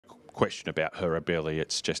question about her ability.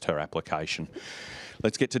 It's just her application.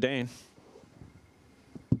 Let's get to Dan.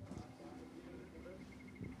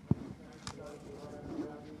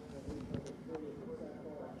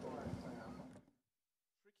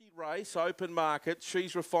 Race, open market.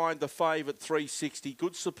 She's refined the favourite 360.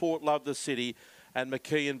 Good support, Love the City. And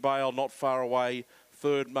McKee and Bale not far away.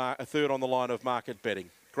 Third on the line of market betting.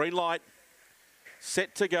 Green light.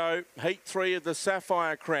 Set to go. Heat 3 of the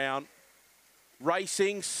Sapphire Crown.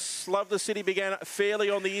 Racing, Love the City began fairly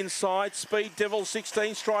on the inside. Speed, Devil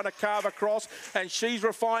 16's trying to carve across, and She's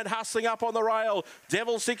Refined hustling up on the rail.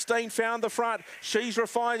 Devil 16 found the front. She's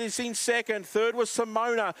Refined is in second. Third was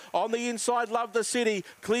Simona on the inside. Love the City.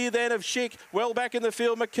 Clear then of Chic. Well back in the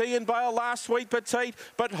field. McKee and Bale last. Sweet Petite,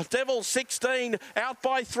 but Devil 16 out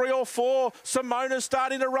by 3 or 4. Simona's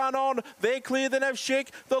starting to run on. They're clear then of Chic.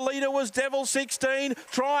 The leader was Devil 16.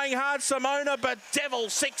 Trying hard Simona, but Devil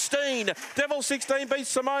 16. Devil 16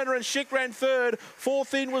 beats Simona and Chic ran third.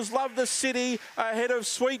 Fourth in was Love the City ahead of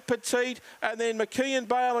Sweet Petite, and then McKee and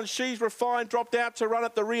Bale and She's Refined dropped out to run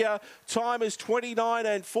at the rear. Time is 29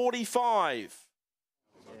 and 45.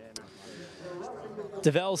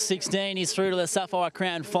 Devel 16 is through to the Sapphire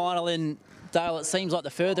Crown final. In Dale, it seems like the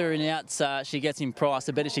further in outs she gets in price,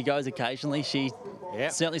 the better she goes occasionally. She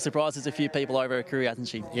certainly surprises a few people over her career, hasn't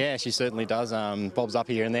she? Yeah, she certainly does. Bob's up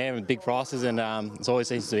here and there with big prices, and it always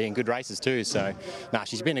seems to be in good races too. So,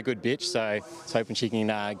 she's been a good bitch. So, I was hoping she can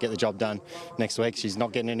get the job done next week. She's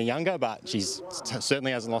not getting any younger, but she's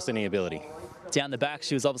certainly hasn't lost any ability. Down the back,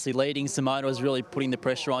 she was obviously leading. Simona was really putting the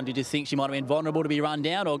pressure on. Did you think she might have been vulnerable to be run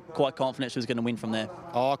down, or quite confident she was going to win from there?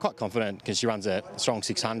 Oh, quite confident because she runs a strong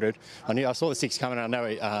 600. I saw the 6 coming. I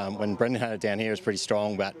know when Brendan had it down here, it was pretty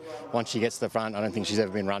strong, but once she gets to the front, I don't think she's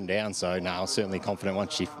ever been run down. So, I was certainly confident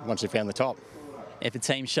once she found the top. If a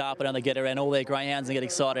team's sharp and they get around all their greyhounds and get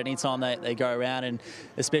excited anytime they go around, and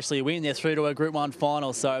especially a win, they're through to a Group 1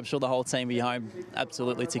 final, so I'm sure the whole team will be home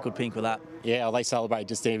absolutely tickled pink with that. Yeah, well, they celebrate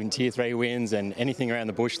just even Tier 3 wins and anything around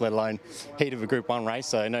the bush, let alone heat of a Group 1 race,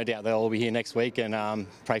 so no doubt they'll all be here next week and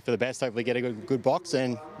pray for the best, hopefully get a good box,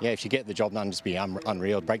 and yeah, if you get the job done, just be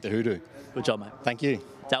unreal, break the hoodoo. Good job, mate. Thank you.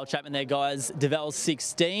 Dale Chapman there, guys. Devel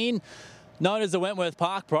 16. Known as the Wentworth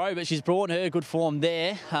Park Pro, but she's brought her good form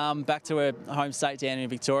there back to her home state down in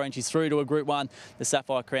Victoria, and she's through to a Group 1, the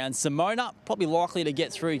Sapphire Crown. Simona, probably likely to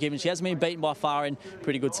get through, given she hasn't been beaten by far in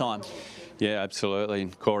pretty good time. Yeah, absolutely.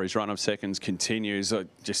 And Corey's run of seconds continues. Look,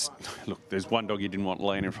 there's one dog you didn't want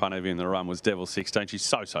laying in front of you in the run was Devil 16. She's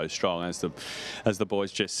so strong, as the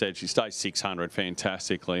boys just said. She stays 600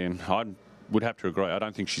 fantastically, and I would have to agree. I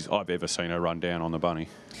don't think I've ever seen her run down on the bunny.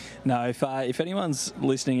 No, if anyone's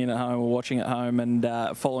listening in at home or watching at home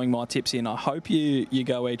and following my tips in, I hope you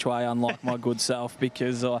go each way, unlike my good self,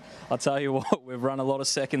 because I'll tell you what, we've run a lot of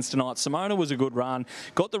seconds tonight. Simona was a good run,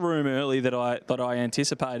 got the room early that I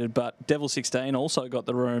anticipated, but Devil 16 also got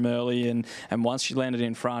the room early, and once she landed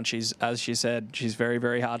in front, as she said, she's very,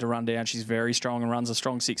 very hard to run down. She's very strong and runs a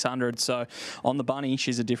strong 600. So on the bunny,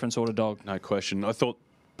 she's a different sort of dog. No question. I thought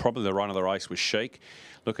probably the run of the race was Chic.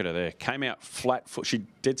 Look at her there. Came out flat foot. She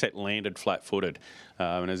dead set landed flat footed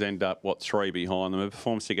and has ended up, 3 behind them. Her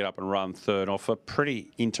performance to get up and run third off a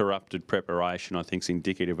pretty interrupted preparation, I think, is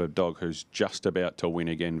indicative of a dog who's just about to win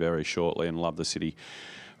again very shortly, and Love the City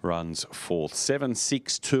runs fourth. 7,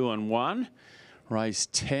 6, 2 and 1. Race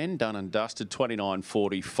 10, done and dusted,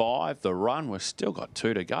 29.45. The run, we've still got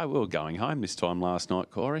 2 to go. We were going home this time last night,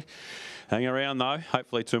 Corey. Hang around, though.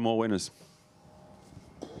 Hopefully 2 more winners.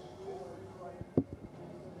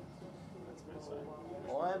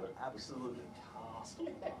 I'm absolutely cast.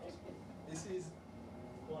 This is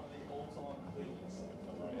one of the all-time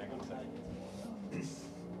things.